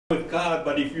with God,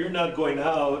 but if you're not going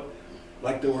out,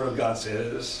 like the Word of God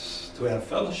says, to have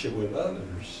fellowship with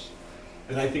others,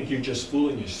 then I think you're just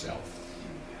fooling yourself.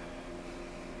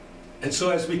 And so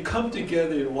as we come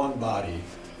together in one body,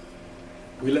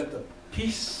 we let the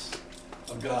peace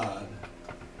of God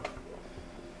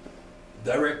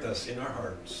direct us in our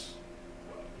hearts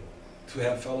to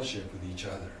have fellowship with each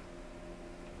other.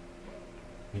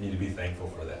 We need to be thankful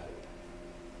for that.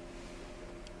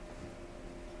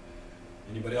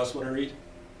 Anybody else want to read?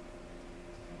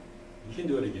 You can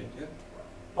do it again. Yeah.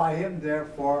 By him,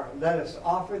 therefore, let us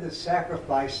offer the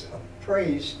sacrifice of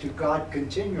praise to God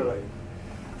continually.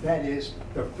 That is,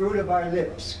 the fruit of our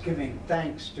lips, giving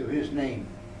thanks to his name.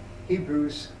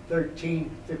 Hebrews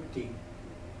 13:15.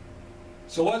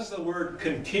 So what does the word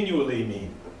continually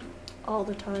mean? All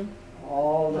the time.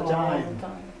 All the time. All the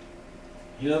time.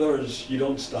 In other words, you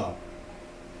don't stop.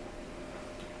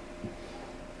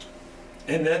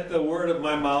 And let the word of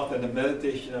my mouth and the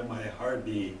meditation of my heart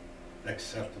be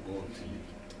acceptable to you.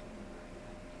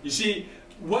 You see,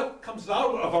 what comes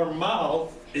out of our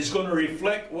mouth is going to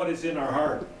reflect what is in our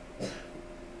heart.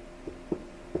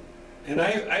 And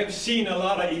I've seen a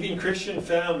lot of, even Christian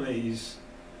families,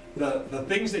 the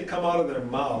things that come out of their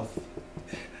mouth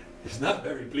is not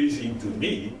very pleasing to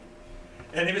me.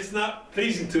 And if it's not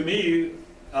pleasing to me,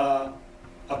 a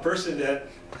person that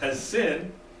has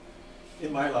sinned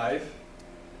in my life,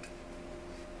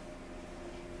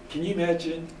 can you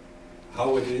imagine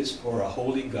how it is for a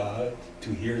holy God to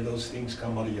hear those things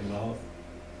come out of your mouth?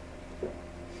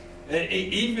 And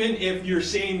even if you're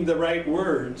saying the right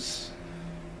words,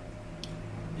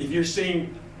 if you're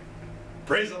saying,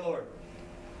 praise the Lord.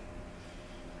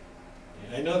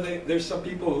 I know that there's some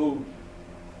people who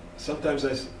sometimes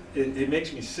it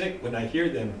makes me sick when I hear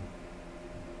them,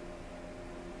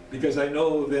 because I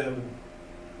know them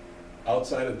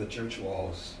outside of the church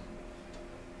walls.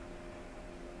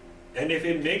 And if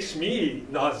it makes me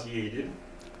nauseated,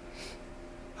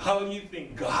 how do you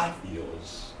think God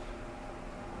feels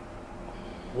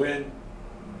when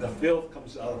the filth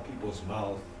comes out of people's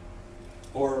mouth,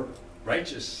 or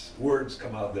righteous words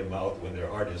come out of their mouth when their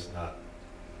heart is not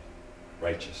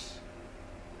righteous?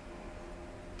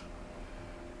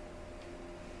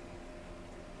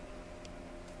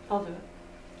 I'll do it.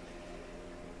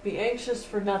 Be anxious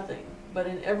for nothing, but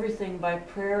in everything by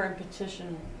prayer and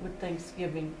petition with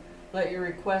thanksgiving, let your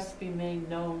requests be made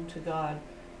known to God,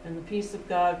 and the peace of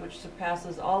God, which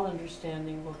surpasses all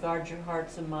understanding, will guard your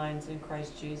hearts and minds in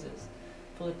Christ Jesus.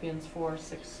 Philippians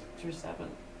 4:6-7.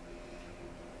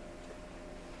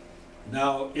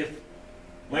 Now, if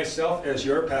myself as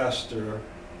your pastor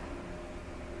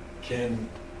can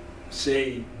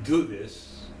say, do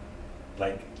this,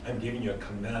 like I'm giving you a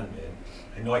commandment,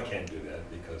 I know I can't do that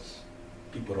because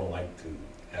people don't like to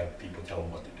have people tell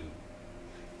them what to do.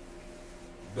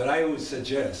 But I would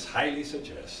suggest, highly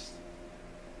suggest,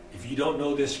 if you don't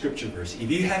know this scripture verse,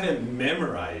 if you haven't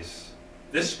memorized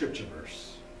this scripture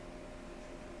verse,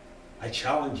 I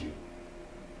challenge you,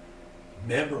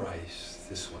 memorize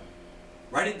this one.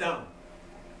 Write it down.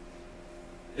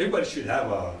 Everybody should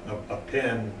have a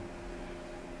pen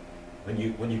when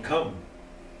you come,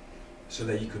 so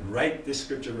that you could write this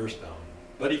scripture verse down.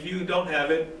 But if you don't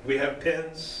have it, we have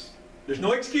pens. There's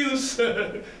no excuse.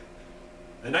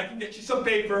 And I can get you some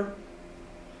paper.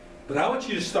 But I want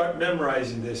you to start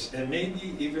memorizing this, and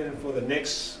maybe even for the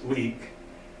next week,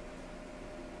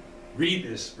 read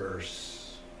this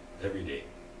verse every day.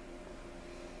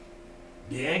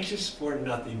 Be anxious for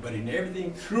nothing, but in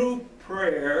everything through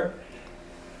prayer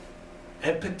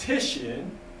and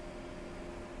petition.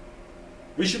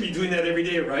 We should be doing that every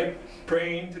day, right?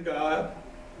 Praying to God,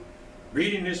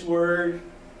 reading His Word,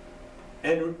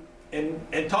 and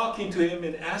talking to Him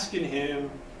and asking Him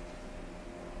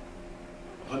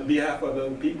on behalf of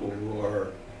other people who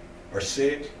are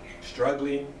sick,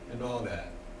 struggling, and all that.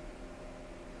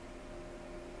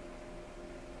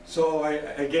 So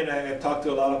I've talked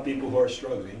to a lot of people who are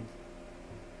struggling.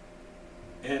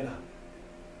 And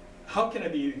how can I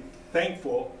be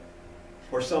thankful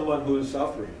for someone who is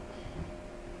suffering?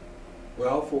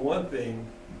 Well, for one thing,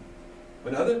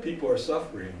 when other people are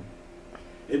suffering,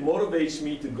 it motivates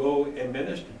me to go and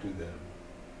minister to them.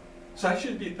 So I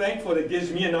should be thankful that it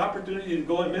gives me an opportunity to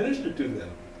go and minister to them.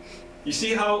 You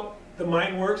see how the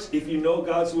mind works if you know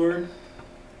God's Word?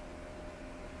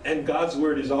 And God's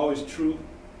Word is always true.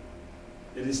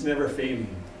 It is never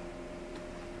failing.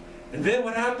 And then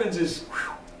what happens is,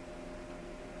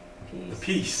 the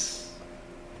peace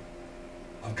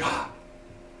of God,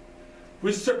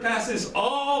 which surpasses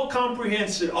all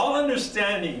comprehension, all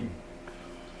understanding,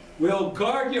 will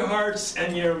guard your hearts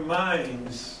and your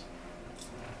minds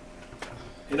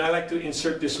And I like to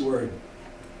insert this word,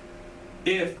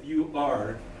 if you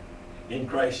are in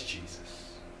Christ Jesus.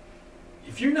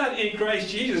 If you're not in Christ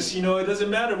Jesus, you know, it doesn't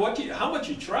matter how much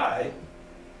you try,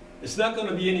 it's not going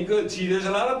to be any good. See, there's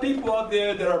a lot of people out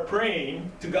there that are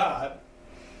praying to God,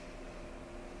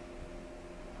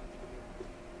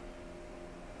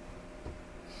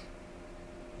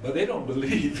 but they don't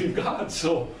believe in God,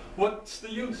 so what's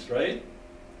the use, right?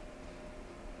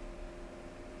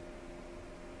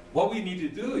 What we need to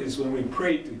do is when we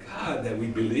pray to God that we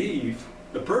believe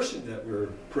the person that we're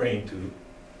praying to.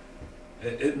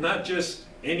 Not just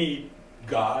any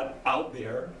God out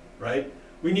there, right?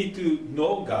 We need to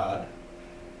know God.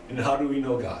 And how do we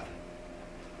know God?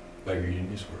 By reading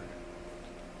His Word.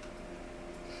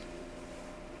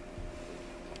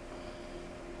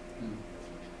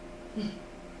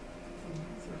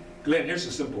 Glenn, here's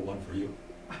a simple one for you.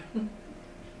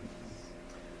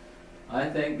 I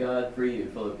thank God for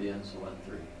you, Philippians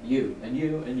 1:3. You, and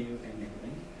you, and you, and you,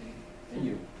 and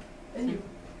you, and you.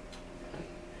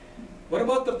 What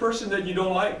about the person that you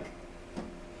don't like?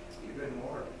 Even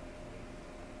more.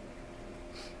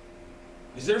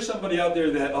 Is there somebody out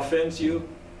there that offends you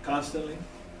constantly?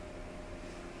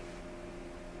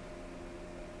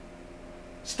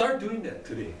 Start doing that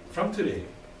today, from today.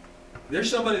 If there's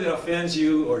somebody that offends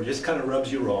you or just kind of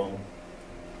rubs you wrong,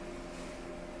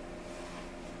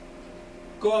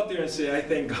 go out there and say, I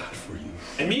thank God for you.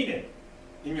 And mean it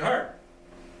in your heart.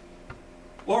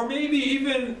 Or maybe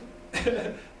even,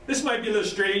 this might be a little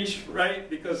strange, right?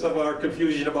 Because of our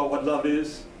confusion about what love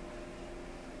is.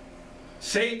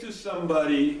 Say to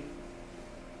somebody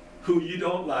who you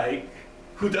don't like,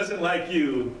 who doesn't like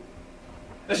you,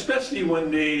 especially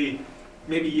when they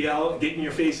maybe yell, get in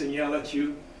your face and yell at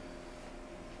you,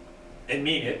 and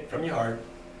mean it from your heart,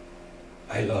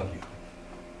 I love you.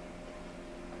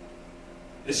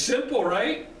 It's simple,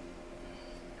 right?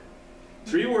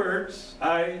 3 words,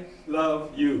 I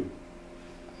love you.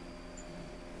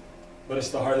 But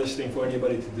it's the hardest thing for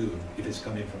anybody to do if it's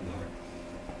coming from the heart.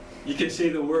 You can say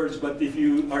the words, but if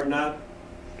you are not,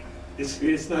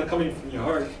 it's not coming from your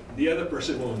heart, the other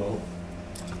person will know.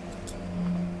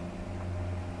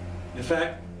 In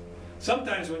fact,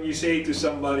 sometimes when you say to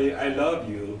somebody, I love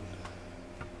you,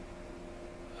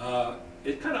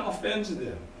 it kind of offends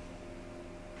them.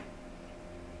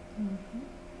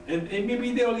 And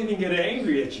maybe they'll even get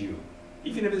angry at you,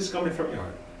 even if it's coming from your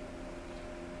heart.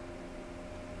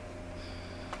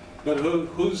 But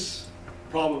whose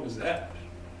problem is that?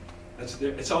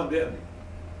 It's on them.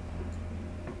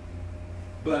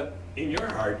 But in your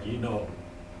heart, you know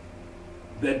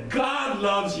that God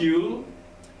loves you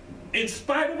in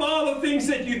spite of all the things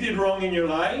that you did wrong in your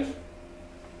life.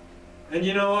 And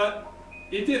you know what?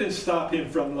 It didn't stop Him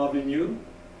from loving you.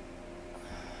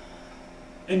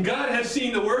 And God has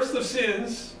seen the worst of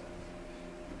sins.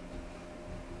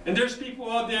 And there's people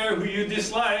out there who you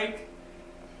dislike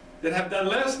that have done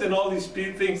less than all these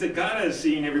things that God has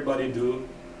seen everybody do.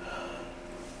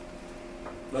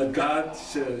 But God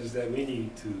says that we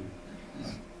need to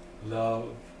love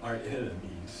our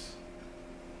enemies.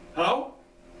 How?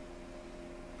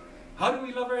 How do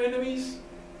we love our enemies?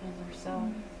 As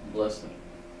ourselves. Bless them.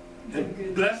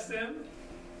 And bless them.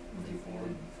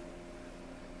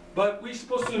 But we're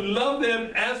supposed to love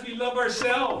them as we love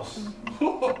ourselves.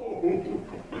 Wow,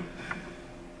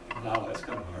 that's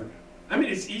kind of hard. I mean,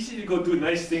 it's easy to go do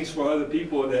nice things for other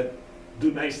people that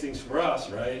do nice things for us,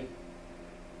 right?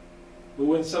 But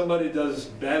when somebody does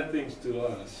bad things to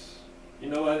us, you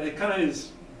know, it kind of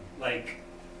is like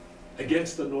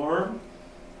against the norm.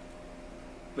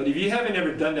 But if you haven't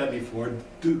ever done that before,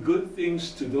 do good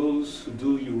things to those who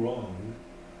do you wrong.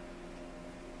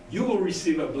 You will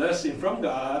receive a blessing from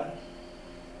God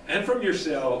and from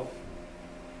yourself,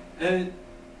 and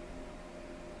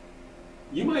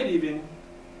you might even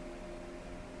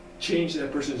change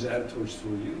that person's attitudes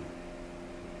toward you.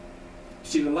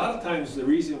 See, a lot of times the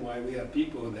reason why we have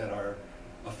people that are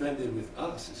offended with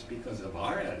us is because of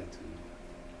our attitude.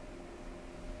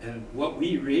 And what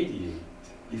we radiate,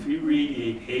 if we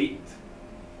radiate hate,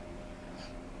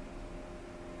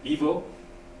 evil,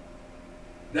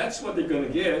 that's what they're going to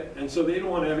get, and so they don't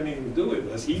want to have anything to do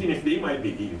with us, even if they might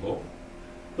be evil.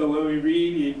 But when we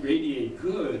radiate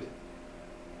good,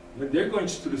 when they're going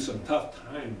through some tough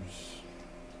times,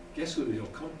 guess who they'll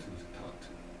come to talk to?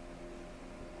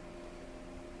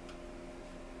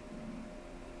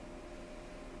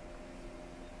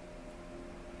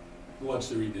 Who wants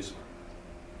to read this one?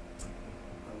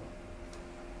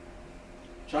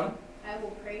 Sean? I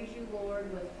will praise you,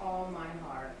 Lord, with all my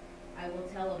heart. I will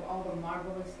tell of all the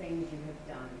marvelous things you have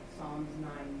done. Psalms 9:1.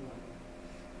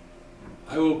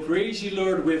 I will praise you,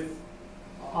 Lord, with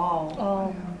All.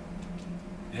 All.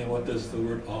 And what does the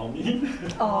word all mean?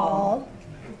 All.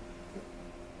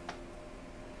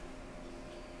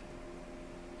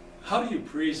 How do you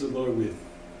praise the Lord with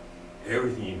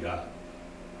everything you got?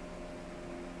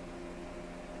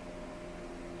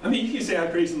 I mean, you can say, I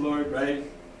praise the Lord, right?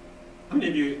 How many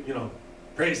of you,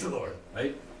 praise the Lord,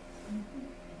 right?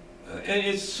 And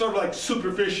it's sort of like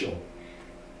superficial.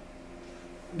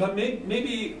 But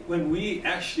maybe when we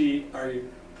actually are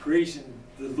praising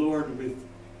the Lord with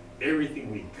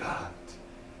everything we got,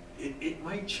 it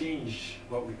might change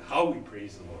how we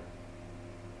praise the Lord.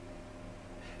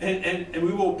 And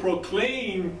we will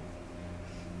proclaim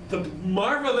the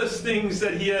marvelous things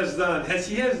that He has done. Has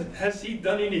He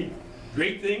done any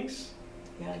great things?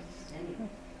 Yes.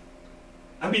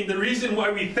 I mean, the reason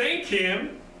why we thank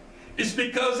Him is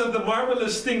because of the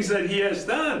marvelous things that He has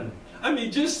done. I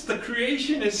mean, just the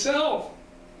creation itself.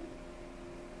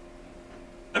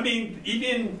 I mean,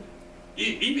 even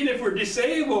if we're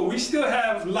disabled, we still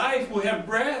have life, we have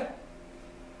breath.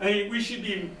 I mean, we should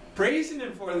be praising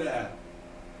Him for that.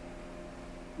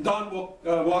 Don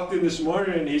walked in this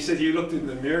morning and he said he looked in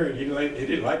the mirror and he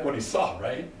didn't like what he saw,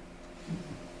 right?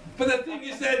 But the thing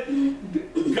is that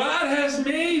God has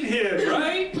made him,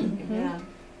 right? Yeah.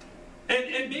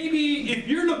 And maybe if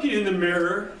you're looking in the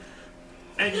mirror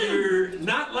and you're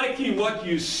not liking what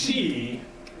you see,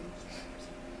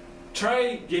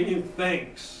 try giving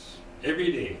thanks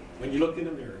every day when you look in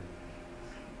the mirror.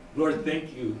 Lord,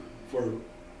 thank you for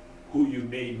who you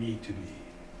made me to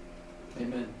be.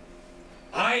 Amen.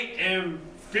 I am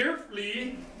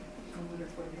fearfully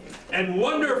and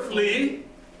wonderfully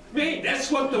made.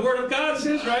 That's what the Word of God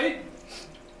says, right?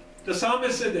 The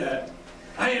psalmist said that.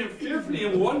 I am fearfully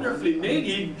and wonderfully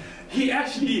made. He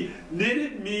actually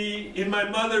knitted me in my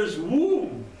mother's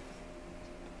womb.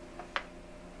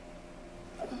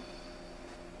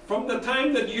 From the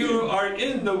time that you are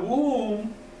in the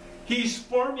womb, He's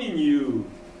forming you.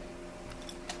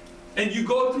 And you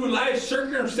go through life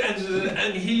circumstances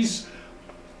and He's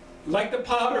like the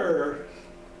potter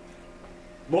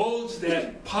molds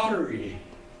that pottery.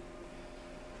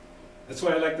 That's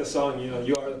why I like the song,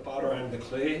 you are the potter, I'm the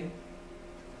clay.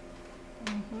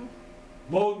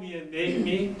 Mold me and make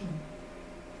me.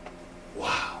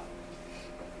 Wow.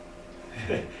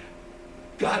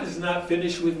 God is not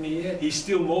finished with me yet. He's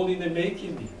still molding and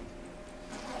making me.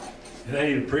 And I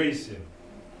need to praise Him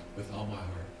with all my heart.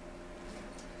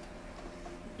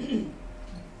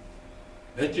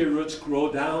 Let your roots grow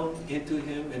down into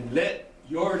Him and let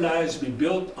your lives be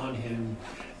built on Him.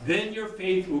 Then your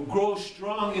faith will grow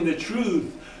strong in the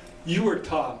truth you were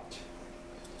taught.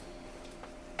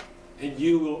 And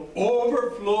you will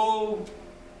overflow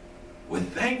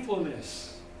with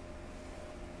thankfulness.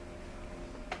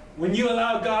 When you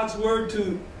allow God's Word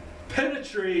to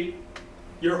penetrate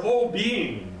your whole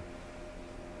being,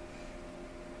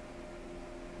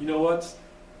 you know what?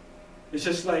 It's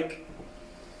just like,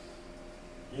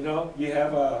 you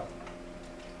have a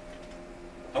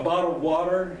bottle of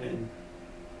water and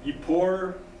you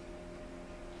pour,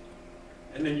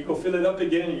 and then you go fill it up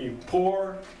again and you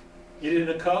pour it in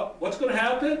a cup. What's going to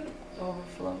happen?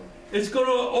 Overflow. It's going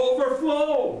to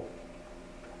overflow.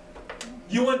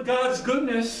 You want God's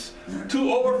goodness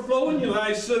to overflow in your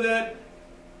life so that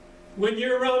when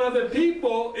you're around other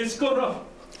people, it's going to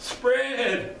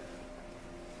spread.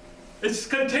 It's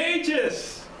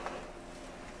contagious.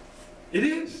 It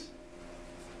is.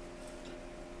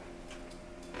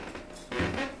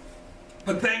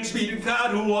 But thanks be to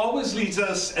God who always leads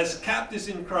us as captives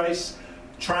in Christ's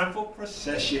triumphal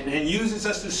procession and uses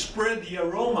us to spread the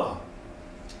aroma,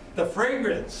 the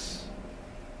fragrance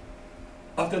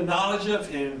of the knowledge of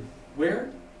Him.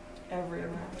 Where?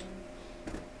 Everywhere.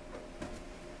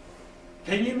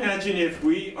 Can you imagine if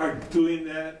we are doing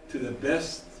that to the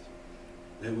best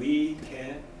that we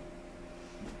can?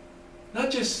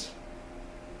 Not just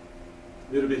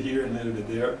a little bit here and a little bit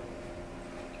there.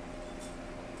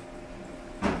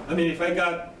 I mean, if I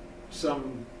got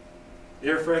some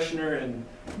air freshener and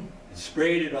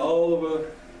sprayed it all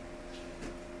over,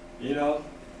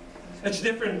 it's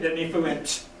different than if I went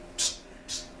psst, psst,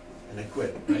 psst, and I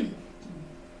quit, right?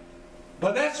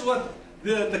 But that's what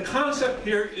the concept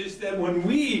here is, that when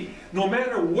we, no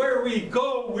matter where we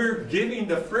go, we're giving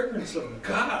the fragrance of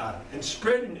God and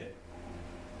spreading it.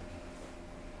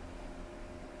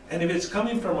 And if it's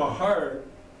coming from our heart,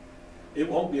 it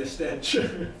won't be a stench.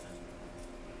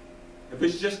 If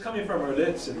it's just coming from our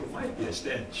lips, it might be a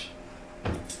stench.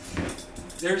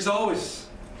 There's always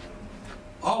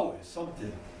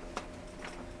something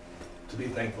to be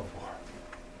thankful for.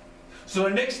 So the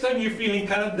next time you're feeling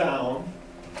kind of down,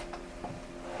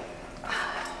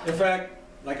 in fact,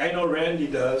 like I know Randy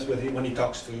does when he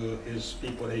talks to his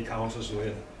people that he counsels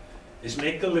with, is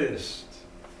make a list.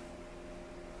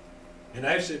 And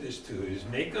I've said this too, is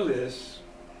make a list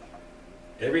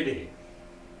every day.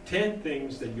 10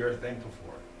 things that you're thankful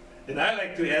for. And I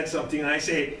like to add something, and I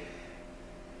say,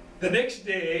 the next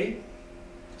day,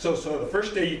 so the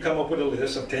first day you come up with a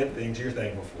list of 10 things you're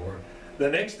thankful for. The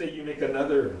next day you make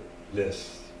another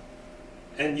list.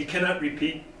 And you cannot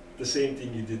repeat the same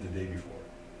thing you did the day before.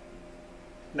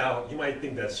 Now, you might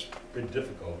think that's pretty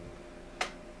difficult.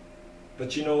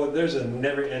 But you know what? There's a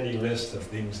never-ending list of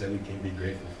things that we can be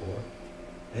grateful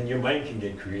for. And your mind can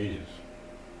get creative.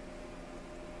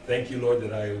 Thank you, Lord,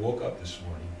 that I woke up this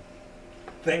morning.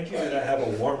 Thank you that I have a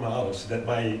warm house, that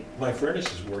my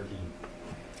furnace is working.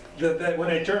 That when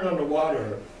I turn on the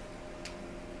water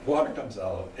comes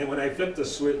out. And when I flip the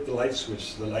switch, the light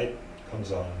switch, the light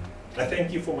comes on. I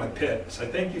thank you for my pets. I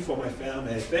thank you for my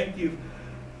family. I thank you.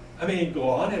 I mean, go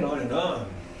on and on and on.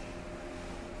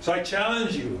 So I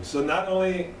challenge you. So not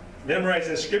only memorize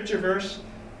a scripture verse,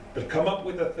 but come up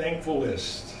with a thankful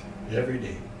list every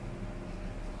day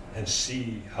and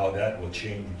see how that will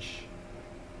change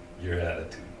your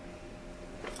attitude.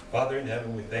 Father in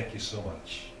heaven, we thank you so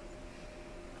much.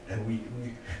 And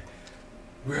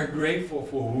we're grateful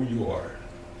for who you are.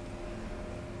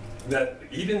 That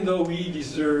even though we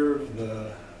deserve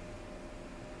the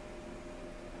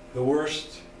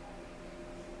worst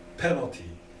penalty,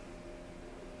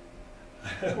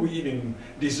 we even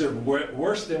deserve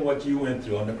worse than what you went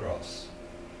through on the cross,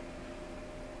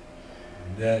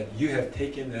 that you have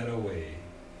taken that away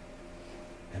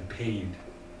and paid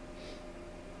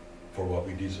for what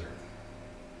we deserve.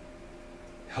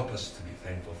 Help us to be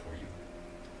thankful for you.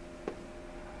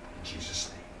 In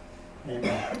Jesus' name.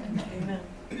 Amen. Amen.